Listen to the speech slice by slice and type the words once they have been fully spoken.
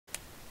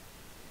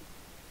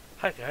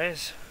Hi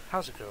guys,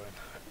 how's it going?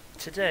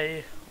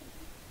 Today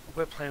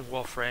we're playing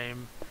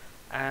Warframe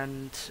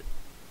and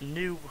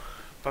new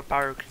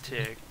Baro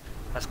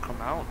has come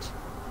out,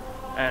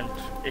 and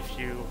if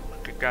you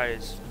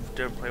guys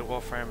don't play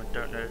Warframe and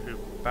don't know who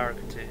Baro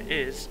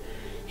is,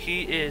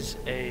 he is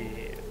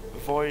a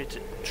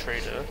void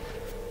trader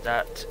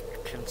that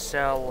can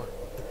sell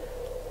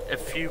a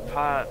few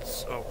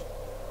parts of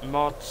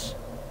mods,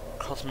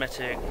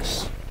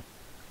 cosmetics,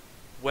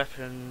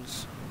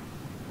 weapons,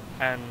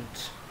 and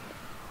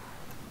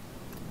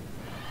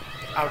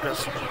I'll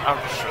just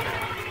show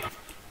you.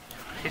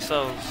 He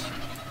sells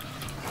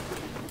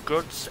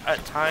goods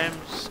at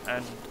times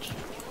and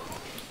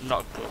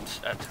not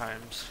goods at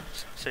times.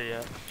 So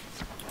yeah.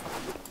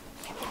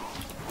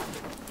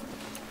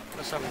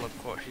 Let's have a look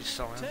what he's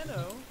selling.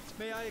 Tenno,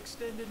 may I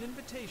extend an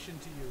invitation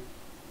to you?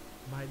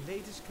 My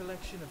latest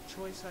collection of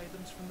choice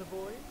items from the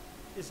void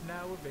is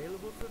now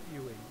available for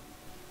viewing.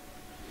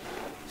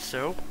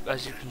 So,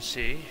 as you can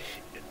see,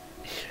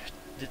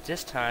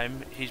 this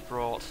time he's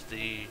brought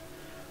the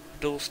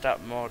dual stat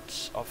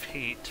mods of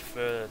heat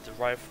for the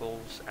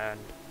rifles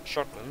and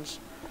shotguns,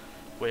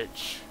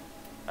 which,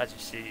 as you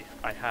see,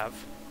 I have.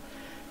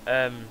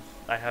 I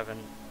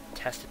haven't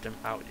tested them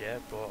out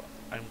yet, but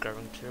I'm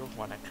going to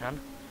when I can.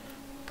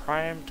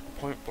 Primed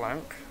point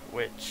blank,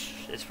 which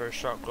is for a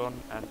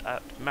shotgun and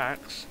at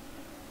max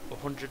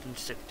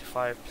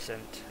 165%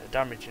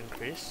 damage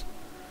increase.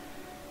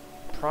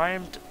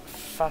 Primed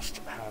fast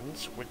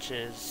hands, which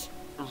is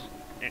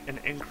an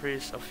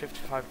increase of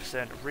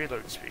 55%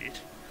 reload speed,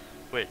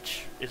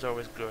 which is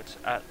always good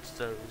at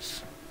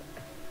those,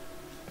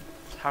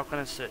 how can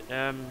I say,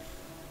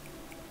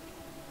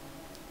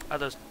 at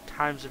those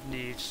times of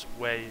needs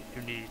where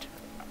you need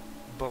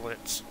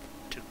bullets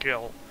to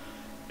kill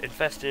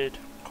infested,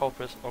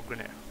 corpus or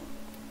grenade.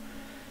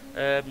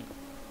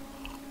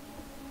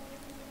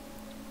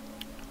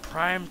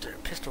 Primed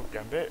pistol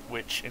gambit,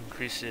 which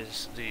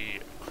increases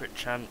the crit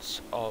chance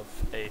of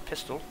a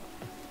pistol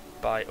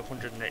by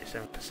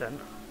 187%,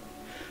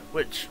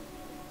 which,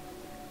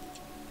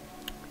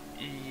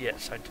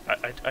 yes,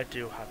 I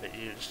do have it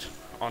used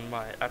on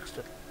my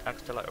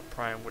Axtolite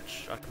Prime,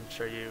 which I can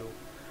show you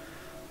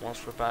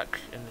once we're back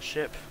in the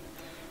ship.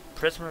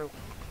 Prisma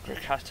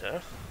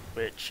Gricata,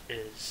 which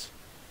is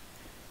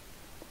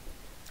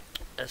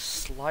a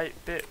slight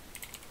bit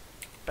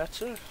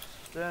better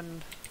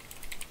than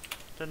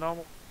the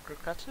normal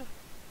Gricata.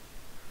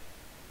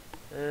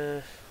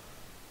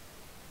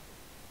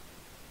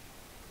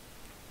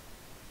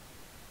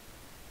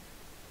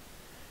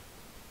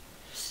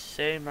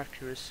 Same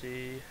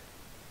accuracy,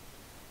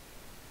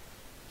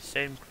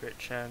 same crit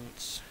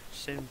chance,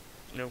 an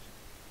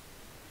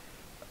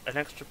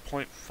extra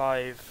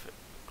 0.5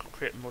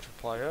 crit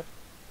multiplier,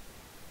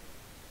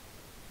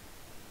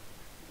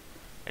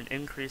 an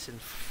increase in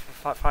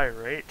fire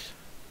rate,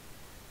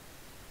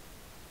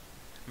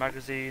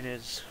 magazine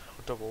is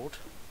doubled,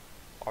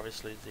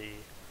 obviously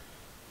the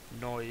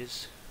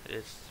noise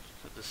is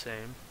the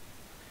same,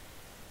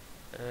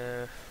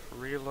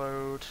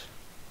 reload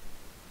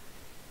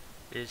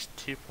is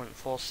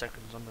 2.4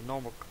 seconds on the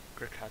normal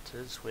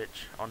Gricatas,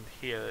 which on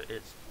here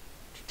is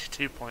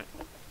 2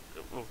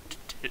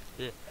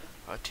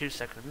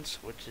 seconds,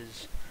 which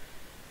is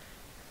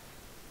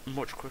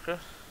much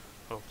quicker.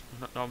 Well,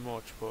 not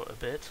much, but a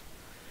bit.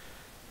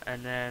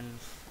 And then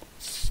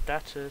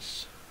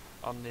status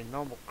on the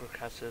normal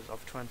Gricatas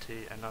of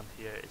 20, and on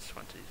here it's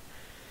 20.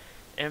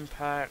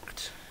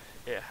 Impact,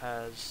 it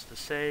has the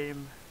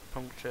same,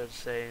 puncture the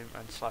same,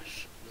 and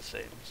slash the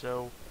same.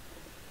 So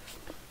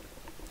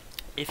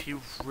if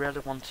you really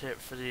want it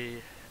for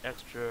the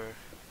extra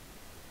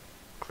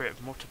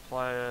crit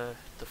multiplier,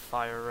 the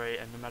fire rate,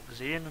 and the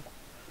magazine,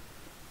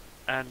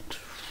 and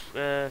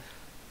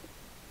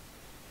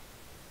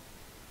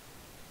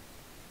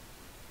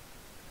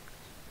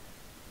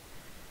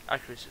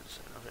accuracy,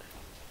 okay.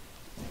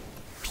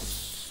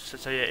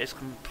 So yeah, it's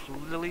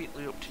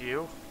completely up to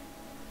you,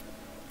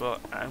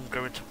 but I'm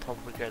going to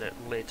probably get it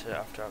later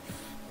after I've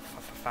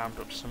found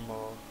up some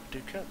more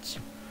ducats.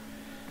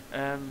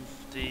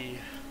 The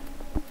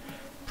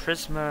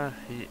Prisma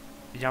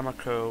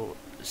Yamako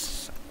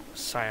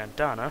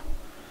Sayandana,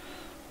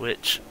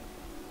 which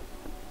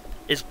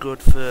is good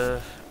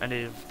for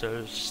any of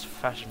those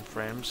fashion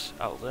frames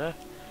out there.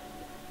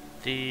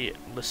 The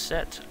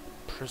Lisette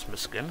Prisma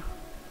skin,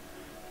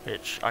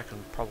 which I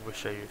can probably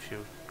show you a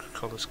few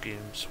colour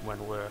schemes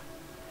when we're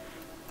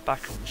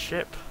back on the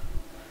ship.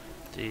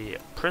 The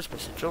Prisma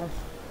sigil,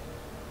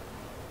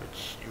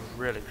 which you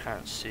really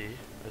can't see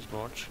as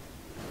much,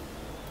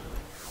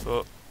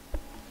 but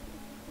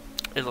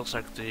it looks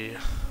like it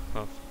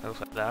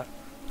looks like that.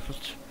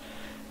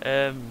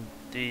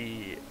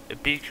 The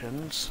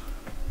beacons,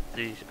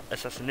 the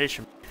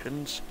assassination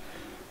beacons,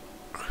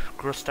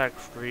 Grustag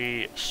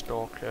 3,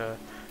 Stalker,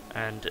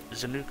 and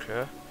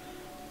Zanuka.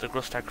 The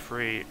Grustag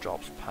 3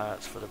 drops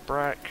parts for the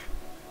Brack.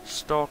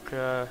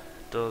 Stalker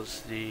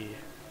does the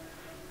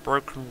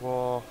Broken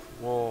War,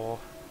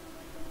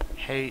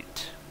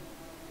 Hate,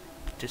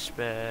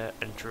 Despair,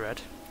 and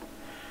Dread.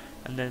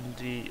 And then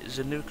the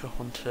Zanuka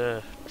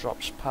Hunter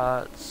drops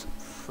parts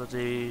for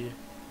the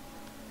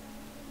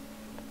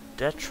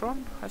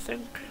Detron, I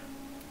think.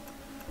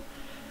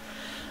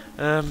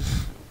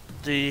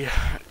 The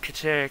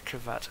Kateria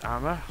Kavat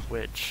armor,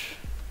 which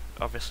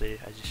obviously,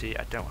 as you see,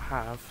 I don't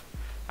have,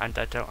 and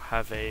I don't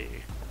have a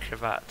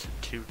Kavat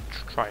to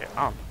try it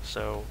on.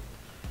 So,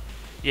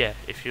 yeah,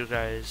 if you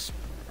guys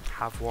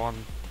have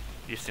one,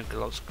 you think it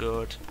looks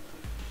good,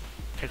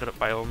 pick it up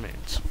by all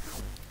means.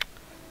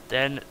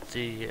 Then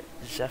the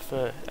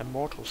Zephyr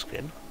Immortal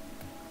skin,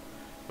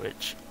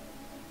 which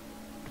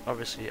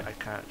obviously I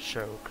can't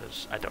show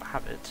because I don't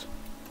have it.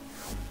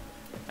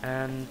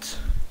 And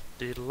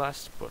the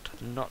last but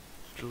not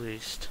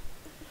least,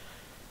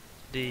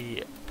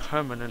 the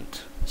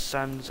permanent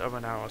Sands of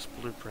an Hour's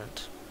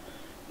blueprint.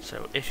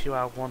 So if you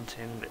are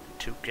wanting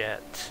to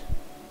get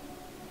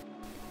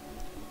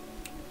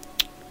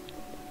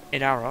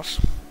Inaros,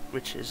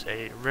 which is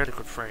a really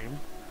good frame,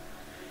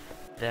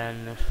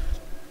 then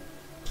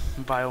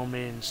by all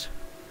means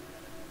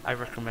I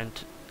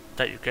recommend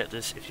that you get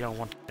this if you're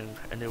wanting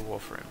a new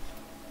Warframe.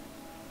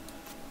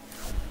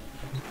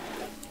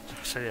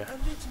 So yeah, A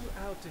little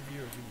out of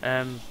your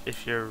reach.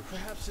 if you're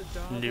Perhaps a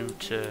Davo new deal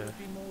to would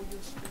be more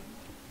useful.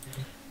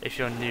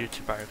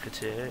 Baro,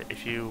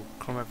 if you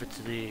come over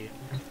to the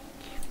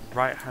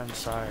right hand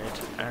side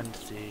and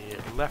the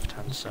left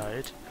hand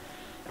side,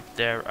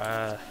 there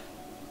are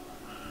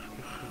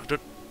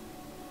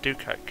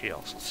Ducat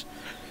kiosks,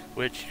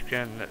 which you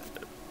can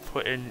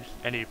put in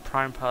any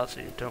prime parts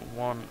that you don't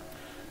want,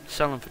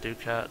 sell them for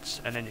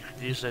Ducats, and then you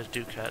can use those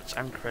Ducats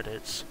and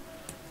credits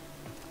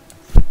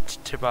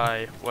to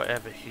buy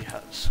whatever he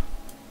has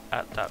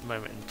at that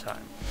moment in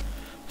time.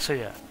 So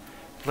yeah,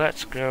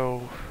 let's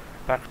go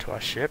back to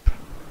our ship,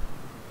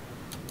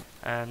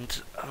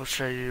 and I'll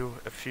show you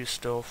a few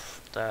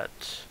stuff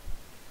that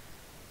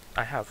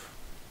I have.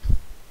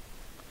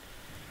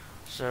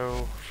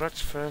 So let's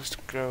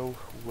first go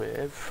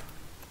with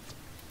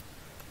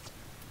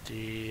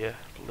the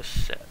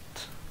Lisette.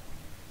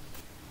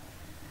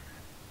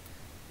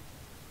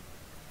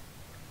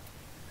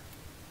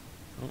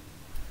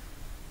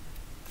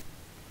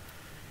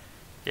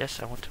 Yes,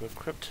 I want to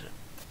equip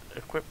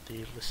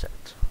the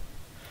Lisette.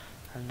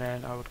 And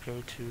then I would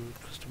go to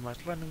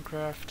customize landing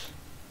craft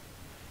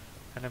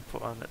and then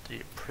put on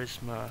the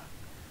Prisma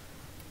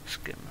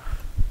skin.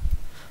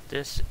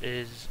 This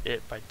is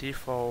it by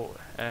default,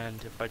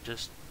 and if I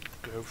just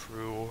go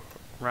through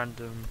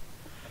random,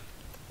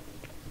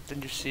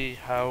 then you see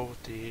how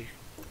the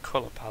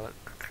color palette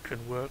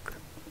can work.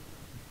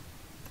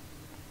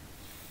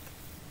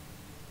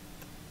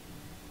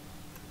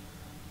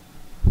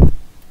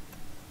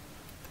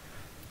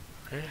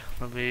 Okay,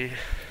 let me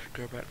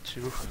go back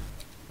to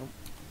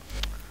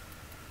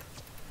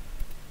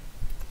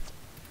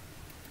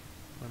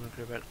let me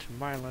go back to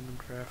my landing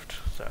craft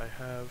that I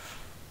have.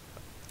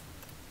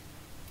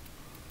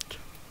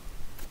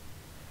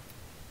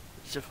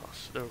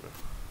 Ziphos, there we go.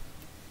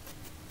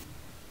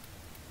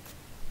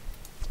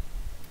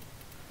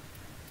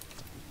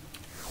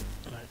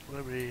 Right,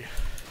 let me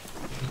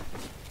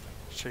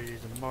show you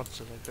the mods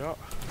that I got.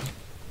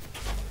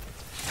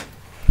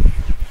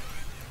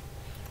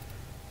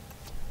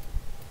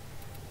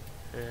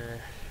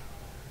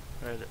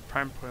 The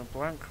Prime Point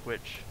Blank,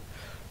 which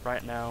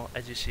right now,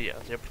 as you see, I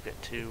was able to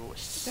get to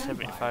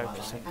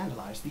 75%.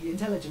 Analyze the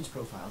intelligence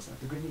profiles of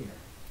the Grenier.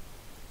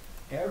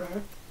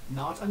 Error,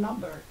 not a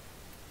number.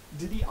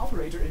 Did the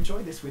operator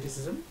enjoy this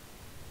witticism?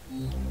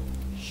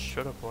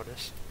 Shut up,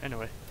 Ordis.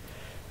 Anyway,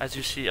 as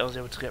you see, I was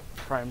able to get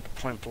Prime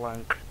Point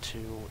Blank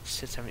to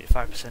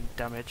 75%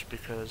 damage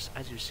because,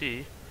 as you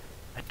see,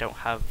 I don't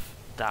have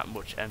that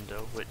much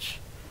endo, which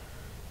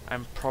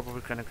I'm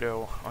probably going to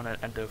go on an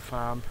endo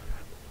farm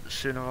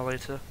sooner or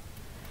later.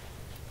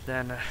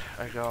 Then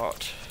I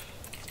got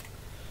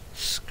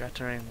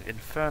Scattering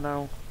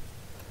Inferno,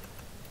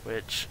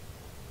 which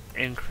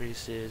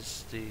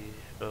increases the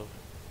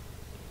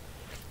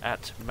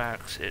at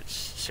max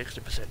it's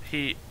 60%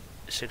 heat,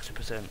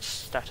 60%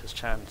 status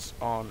chance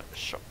on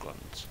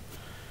shotguns,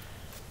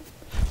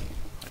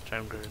 which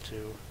I'm going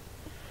to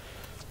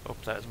up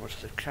that as much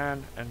as I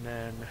can. And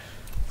then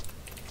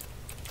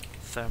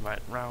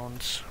Thermite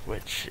rounds,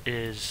 which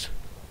is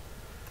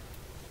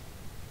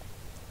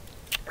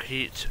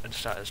heat and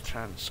status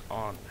chance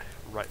on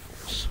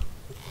rifles.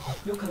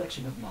 Your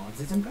collection of mods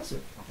is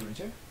impressive,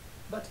 operator.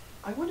 But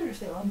I wonder if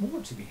there are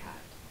more to be had.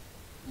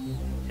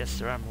 Yes,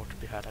 there are more to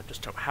be had, I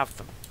just don't have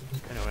them.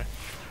 Anyway,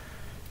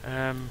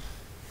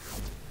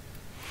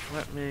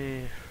 let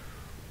me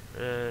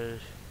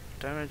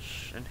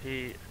damage and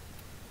heat,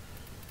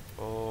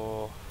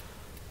 or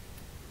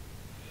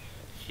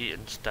heat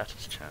and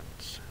status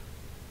chance.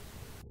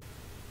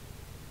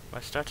 My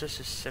status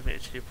is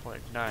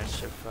 72.9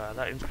 so far.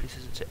 That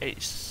increases it to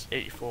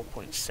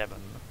 84.7.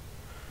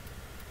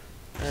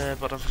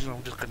 But I'm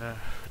just gonna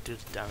do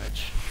the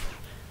damage.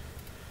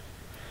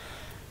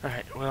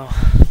 Alright, well,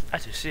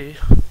 as you see,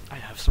 I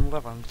have some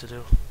leveling to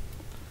do.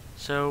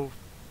 So,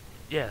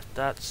 yeah,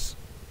 that's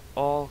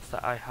all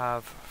that I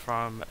have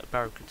from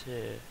Baro.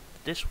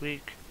 this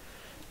week.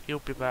 He'll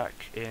be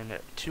back in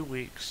 2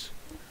 weeks.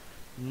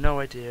 No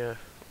idea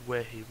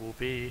where he will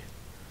be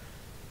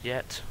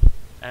yet.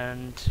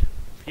 And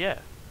yeah,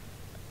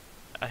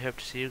 I hope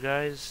to see you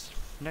guys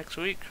next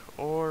week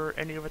or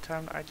any other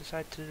time I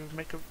decide to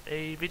make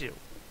a video.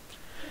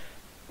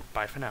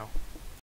 Bye for now.